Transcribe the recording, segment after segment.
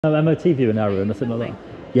No MOT viewing area or nothing like that?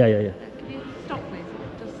 Yeah. Can you stop, please?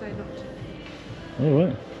 It does say not to. All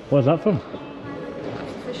right. Where's that from?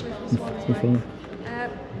 That's officially from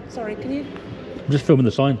Swan's. Sorry, can you? I'm just filming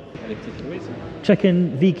the sign. Any particular reason?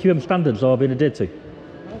 Checking VQM standards are being adhered to.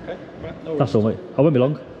 Okay, right, no That's all, mate. I won't be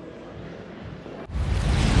long.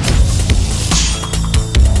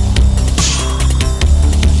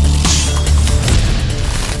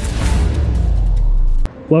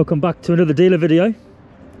 Welcome back to another dealer video.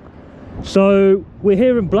 So we're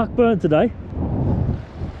here in Blackburn today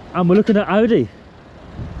and we're looking at Audi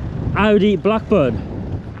Blackburn.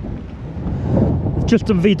 Just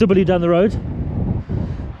done VW down the road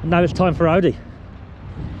and now it's time for Audi.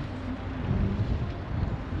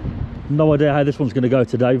 No idea how this one's going to go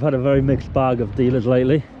today. We've had a very mixed bag of dealers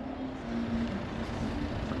lately.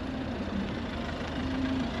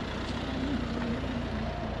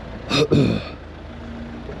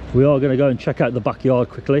 We are going to go and check out the backyard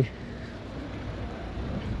quickly.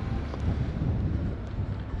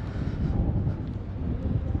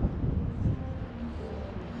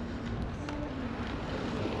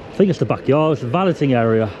 I think it's the backyard, it's the valeting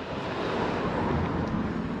area.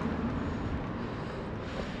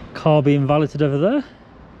 Car being valeted over there.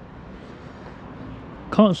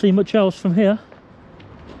 Can't see much else from here.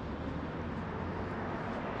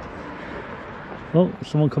 Oh,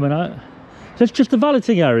 someone coming out. So it's just the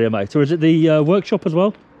valeting area, mate, or is it the workshop as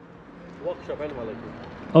well? Workshop and valeting.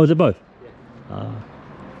 Oh, is it both? Yeah.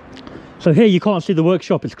 So here you can't see the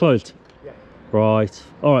workshop, it's closed? Yeah. Right.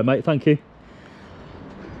 All right, mate, thank you.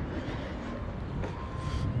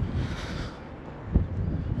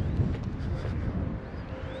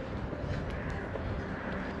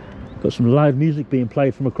 Got some loud music being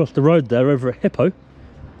played from across the road there over at Hippo.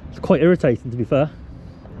 It's quite irritating, to be fair.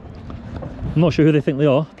 I'm not sure who they think they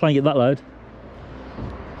are, playing it that loud.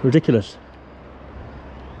 Ridiculous.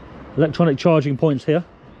 Electronic charging points here.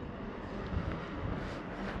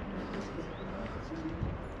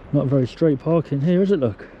 Not very straight parking here, is it,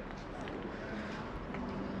 look?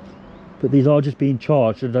 But these are just being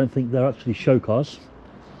charged. I don't think they're actually show cars.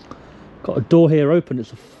 Got a door here open,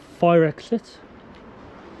 it's a fire exit.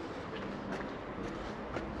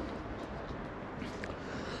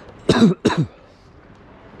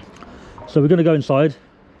 So we're going to go inside,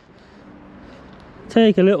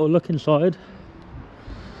 take a little look inside.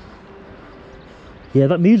 Yeah,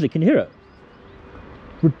 that music, can you hear it?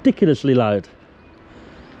 Ridiculously loud.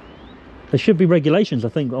 There should be regulations, I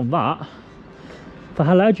think, on that for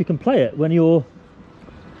how loud you can play it when you're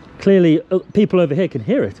clearly, people over here can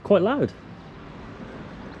hear it quite loud.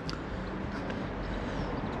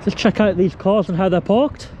 Let's check out these cars and how they're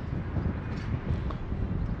parked.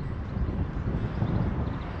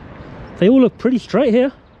 They all look pretty straight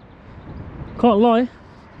here, can't lie.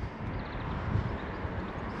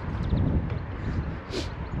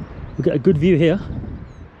 We'll get a good view here.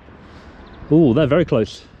 Oh, they're very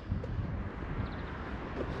close.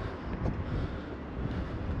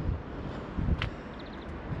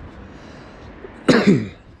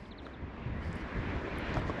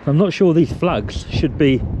 I'm not sure these flags should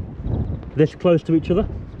be this close to each other.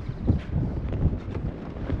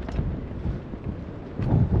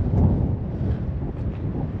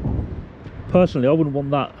 Personally, I wouldn't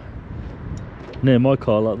want that near my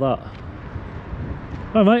car like that.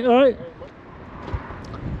 All right, mate, all right.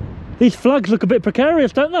 These flags look a bit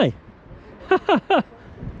precarious, don't they? Yeah,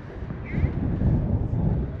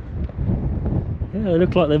 they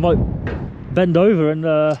look like they might bend over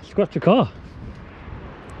and scratch a car.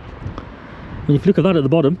 I mean, if you look at that at the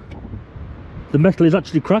bottom, the metal is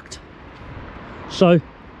actually cracked. So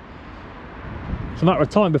it's a matter of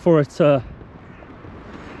time before it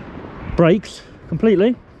breaks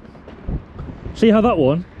completely. See how that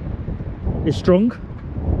one is strong?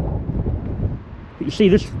 But you see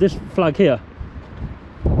this flag here.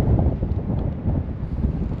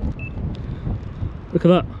 Look at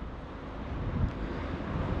that.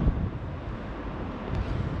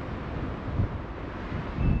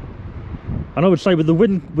 And I would say with the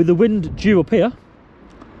wind due up here,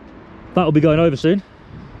 that'll be going over soon.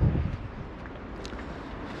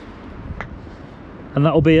 And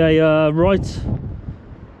that'll be a right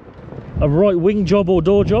wing job or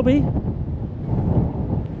door jobby.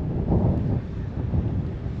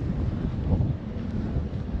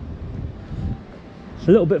 It's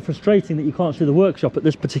a little bit frustrating that you can't see the workshop at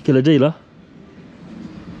this particular dealer.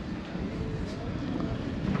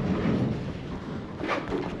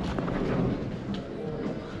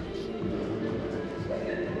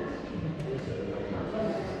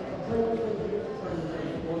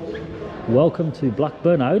 Welcome to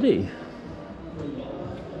Blackburn Audi.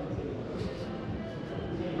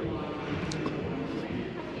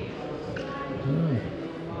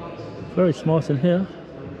 Very smart in here.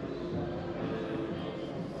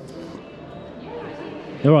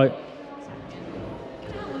 You're right.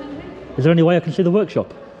 Is there any way I can see the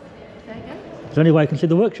workshop? Is there any way I can see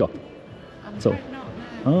the workshop? I'm So- afraid not,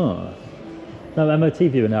 no. Oh. No MOT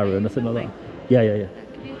viewing area or nothing like that? Yeah.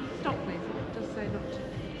 Can you stop, please? It does say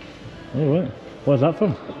not to. All right. Where's that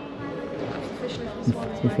from? It's officially from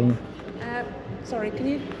Swansea. You're filming? Sorry, can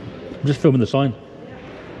you? I'm just filming the sign.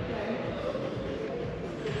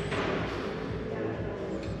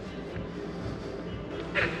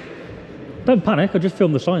 Don't panic, I just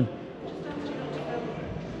filmed the sign.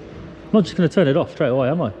 I'm not just going to turn it off straight away,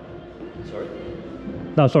 am I? Sorry?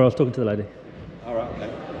 No, sorry, I was talking to the lady. All right,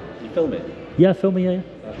 okay. You film it? Yeah, filming, yeah.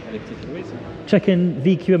 Any particular reason? Checking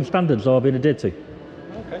VQM standards are being adhered to.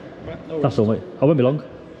 Okay, right, no worries. That's all, mate. I won't be long.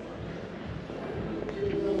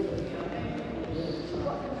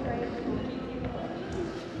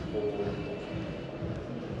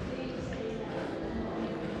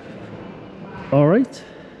 All right.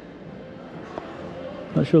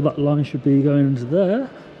 Not sure that line should be going into there.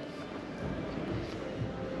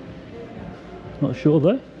 Not sure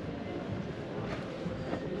though.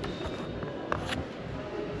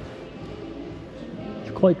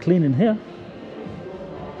 It's quite clean in here.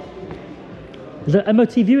 Is there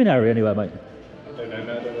MOT viewing area anywhere, mate?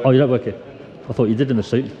 No. Oh, you don't work here? I thought you did in the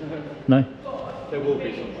suit. No? There will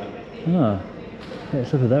be somewhere. Ah. Yeah,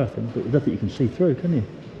 it's over there, I think, but I don't think you can see through, can you?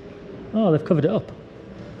 Oh, they've covered it up.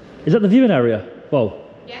 Is that the viewing area? Well,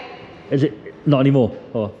 Yeah. is it not anymore?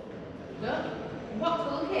 Or? No. What,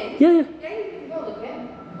 to look in? Yeah. Yeah, you can go look in.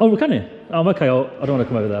 Oh, can you? Oh, okay. I don't want to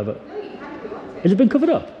come over there, but No, you can if you want to. has it been covered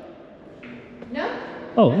up? No?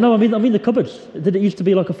 Oh no, I mean the cupboards. Did it used to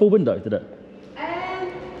be like a full window? Did it?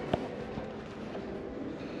 I'm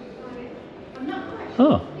not quite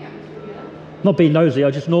sure. Oh, not being nosy.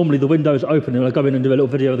 I just normally the windows open and I go in and do a little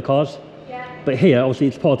video of the cars. Yeah. But here, obviously,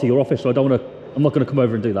 it's part of your office, so I don't want to. I'm not going to come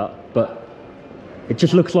over and do that. But it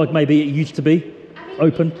just looks like maybe it used to be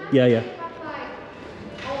open. Yeah.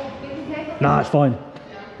 Nah, it's fine.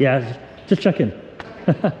 Yeah, just checking.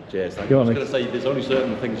 Cheers, thank You're you. I on, was going to say, there's only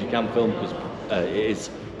certain things you can film because it is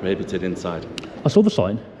prohibited inside. I saw the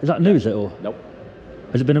sign. Is that new? Is it or Nope.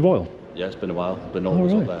 has it been a while? Yeah, it's been a while, but no one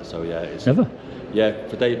was right. up there, so yeah, it's... Never. Yeah,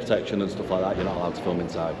 for data protection and stuff like that, you're not allowed to film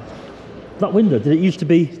inside. That window. Did it used to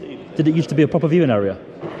be a proper viewing area?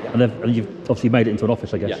 And you've obviously made it into an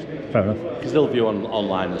office, I guess. Yeah. Fair enough. You can still view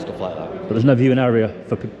online and stuff like that. But there's no viewing area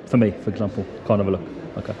for me, for example. Can't have a look.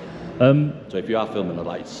 Okay. So if you are filming, I'd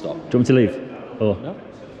like you to stop. Do you want me to leave? Or? No?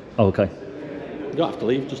 Oh, okay. You don't have to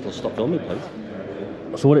leave, just stop filming, please.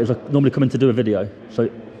 So what it is, I normally come in to do a video. So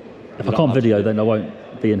if I not can't video, absolutely. then I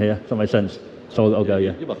won't be in here. Does that make sense? So I'll go,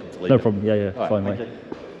 yeah. You're welcome to leave. No problem. Yeah, All right, fine, thank mate. you.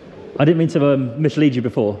 I didn't mean to mislead you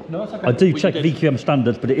before. No, it's okay. I do Well, check you did. VQM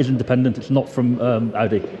standards, but it is independent. It's not from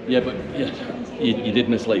Audi. Yeah, but yeah, you did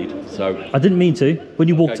mislead, so... I didn't mean to. When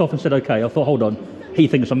you walked Okay. off and said okay, I thought, hold on. He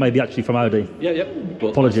thinks I'm maybe actually from Audi. Yeah, but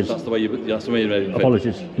Apologies. That's the way you made it.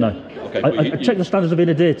 Apologies. No. Okay, I well, you- checked the standards I've been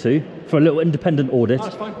adhered to for a little independent audit,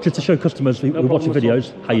 That's fine. just to show customers who No are watching problem at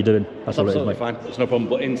all. videos how you doing. That's all it is, Absolutely mate. fine. It's no problem,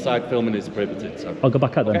 but inside filming is prohibited, so... I'll go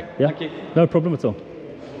back out then. Okay, Yeah. thank you. No problem at all.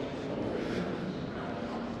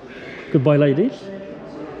 Goodbye, ladies.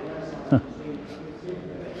 Huh.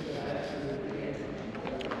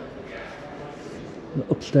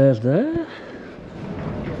 Upstairs there.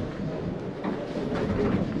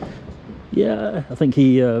 Yeah, I think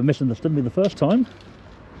he misunderstood me the first time.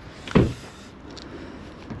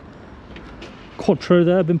 Quattro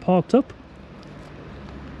there, been parked up.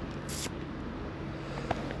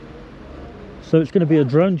 So it's going to be a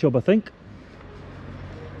drone job, I think.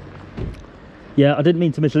 Yeah, I didn't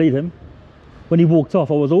mean to mislead him. When he walked off,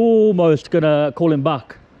 I was almost going to call him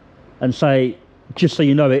back and say, just so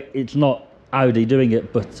you know it's not Audi doing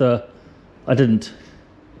it, but I didn't.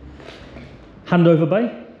 Handover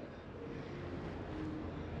bay.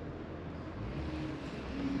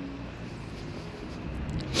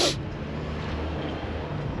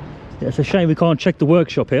 Yeah, it's a shame we can't check the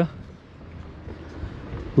workshop here.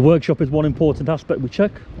 The workshop is one important aspect we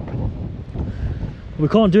check. We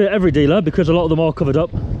can't do it every dealer because a lot of them are covered up.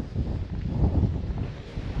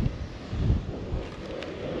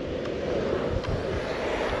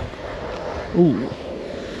 Ooh.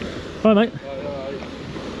 Hi, mate.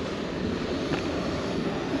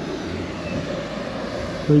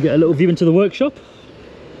 We get a little view into the workshop.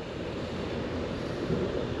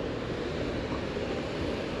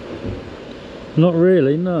 Not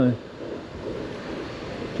really, no. Do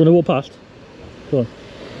you want to walk past? Go on.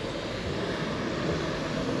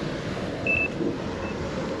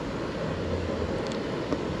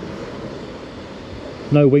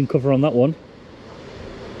 No wing cover on that one.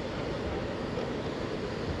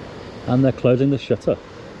 And they're closing the shutter.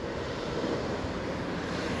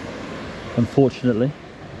 Unfortunately.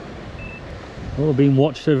 All being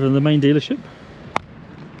watched over in the main dealership.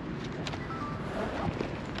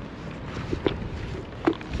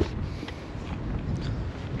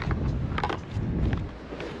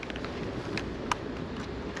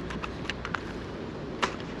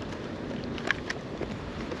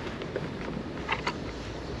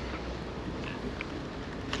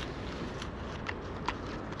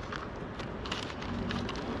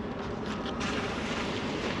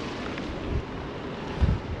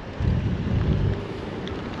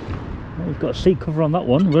 We've got a seat cover on that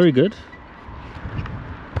one, very good.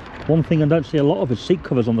 One thing I don't see a lot of is seat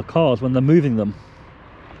covers on the cars when they're moving them.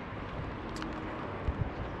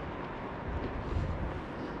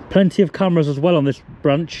 Plenty of cameras as well on this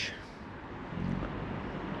branch.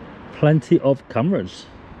 Plenty of cameras.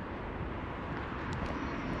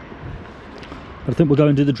 I think we'll go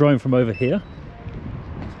and do the drone from over here.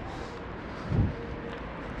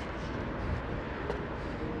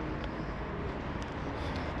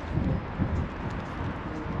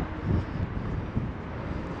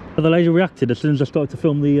 The lady reacted as soon as I started to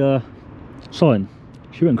film the sign.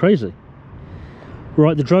 She went crazy.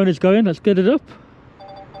 Right, the drone is going. Let's get it up.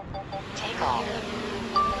 Take off.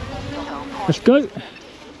 Let's go.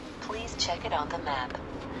 Please check it on the map.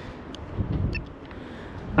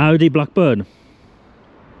 Audi Blackburn.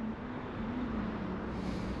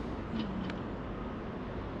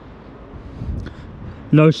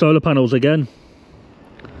 No solar panels again.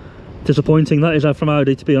 Disappointing that is from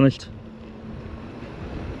Audi, to be honest.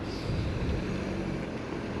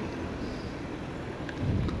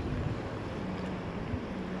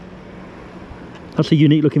 That's a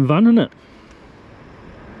unique looking van, isn't it?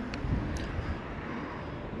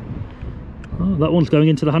 Oh, that one's going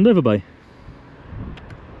into the handover bay.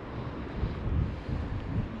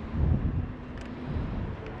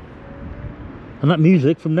 And that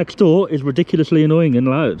music from next door is ridiculously annoying and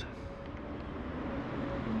loud.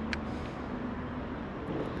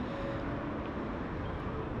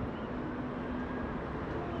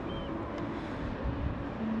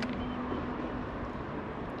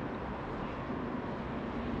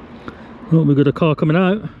 Oh, we've got a car coming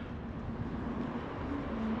out.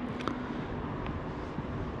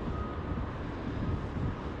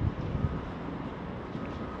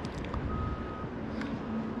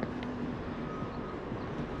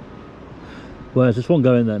 Where's this one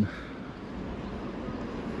going then?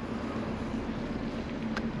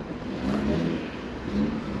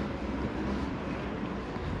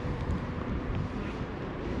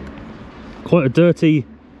 Quite a dirty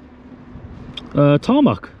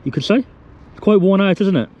tarmac, you could say. Quite worn out,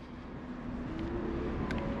 isn't it?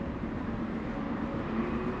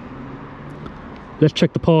 Let's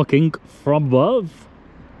check the parking from above.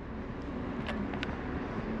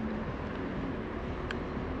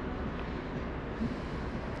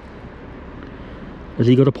 Has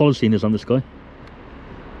he got a policy in his on this guy?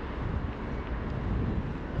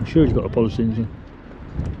 I'm sure he's got a policy in his.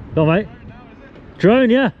 Go on, mate.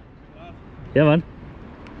 Drone, yeah. Yeah, man.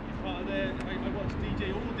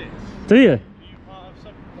 Do you?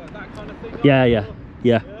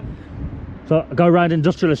 Yeah. So I go around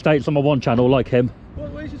industrial estates on my one channel like him.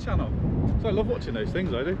 Where's your channel? So I love watching those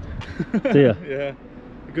things, I do. Do you? Yeah.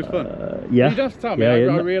 Good fun. Yeah. You don't have to tell me.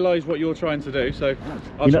 I realise what you're trying to do, so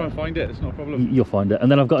I'll try and find it. It's not a problem. You'll find it.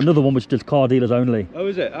 And then I've got another one which does car dealers only. Oh,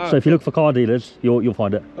 is it? So if you look for car dealers, you'll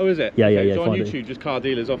find it. Oh, is it? Yeah. So on YouTube, just car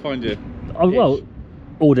dealers, I'll find you. Oh, well,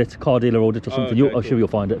 audit, car dealer audit or something. Okay, I'm sure you'll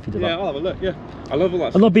find it if you do that. Yeah, I'll have a look. Yeah, I love all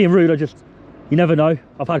that. I'm not being rude. You never know.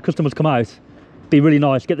 I've had customers come out, be really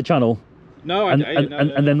nice, get the channel. No, and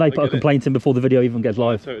then they put a complaint in before the video even gets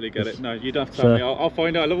live. I totally get it. No, you don't have to tell me. I'll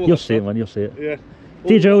find out. I love all You'll that see stuff. it, man. You'll see it. Yeah.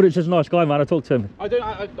 DJ Audit's a nice guy, man. I talked to him.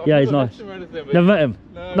 Yeah, he's nice. Him or anything, Never met him.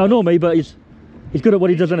 No, nor me, but he's good at what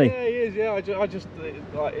he does, isn't he? Yeah, he is. Yeah, I just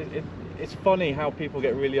like it's funny how people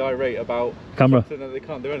get really irate about Camera. something that they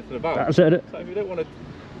can't do anything about. That's it. So if you don't want to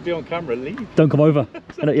be on camera, leave. Don't come over.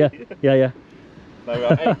 Yeah. No,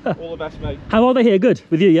 hey, all the best, mate. How are they here? Good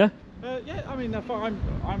with you, yeah? Yeah, I mean,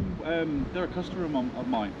 they're a customer of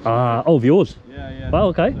mine. So of yours? Yeah. Well,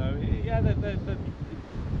 okay. So, yeah, they're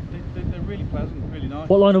really pleasant, really nice.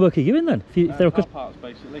 What line of work are you in then? If they're a car parts,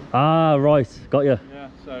 basically. Right, got you. Yeah,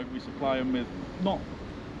 so we supply them with not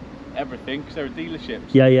everything because they're a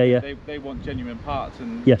dealership. So Yeah. They want genuine parts,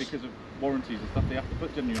 and yes, because of warranties and stuff, they have to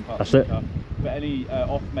put genuine parts. That's in it. the car. But any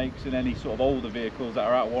off makes and any sort of older vehicles that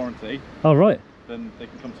are out of warranty. Oh, right. Then they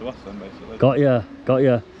can come to us then, basically. Got ya.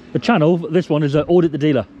 The channel, this one is Audit the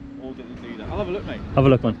Dealer. Audit the Dealer. I'll have a look, mate. Have a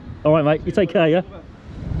look, man. All right, mate. You take care, yeah?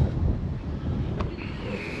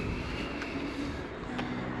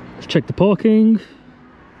 Let's check the parking.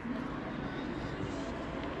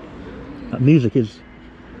 That music is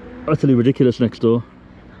utterly ridiculous next door.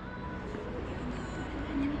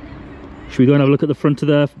 Should we go and have a look at the front of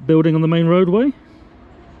their building on the main roadway?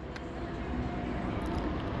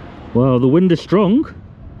 Wow, the wind is strong.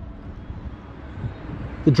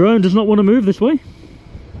 The drone does not want to move this way.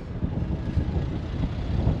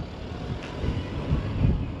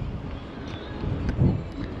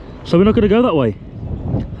 So we're not going to go that way.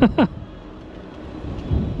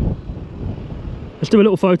 Let's do a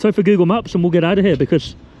little photo for Google Maps and we'll get out of here,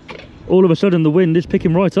 because all of a sudden the wind is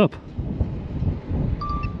picking right up.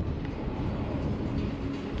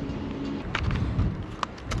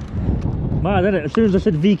 Man, isn't it? As soon as I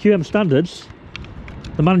said VQM standards,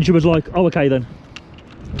 the manager was like, oh, okay then.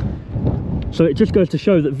 So it just goes to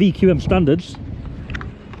show that VQM standards,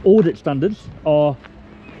 audit standards, are,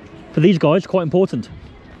 for these guys, quite important.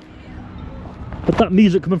 But that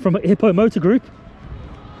music coming from a Hippo Motor Group,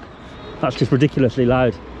 that's just ridiculously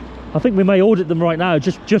loud. I think we may audit them right now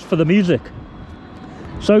just for the music.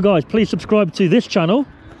 So guys, please subscribe to this channel,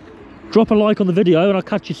 drop a like on the video, and I'll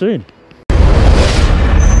catch you soon.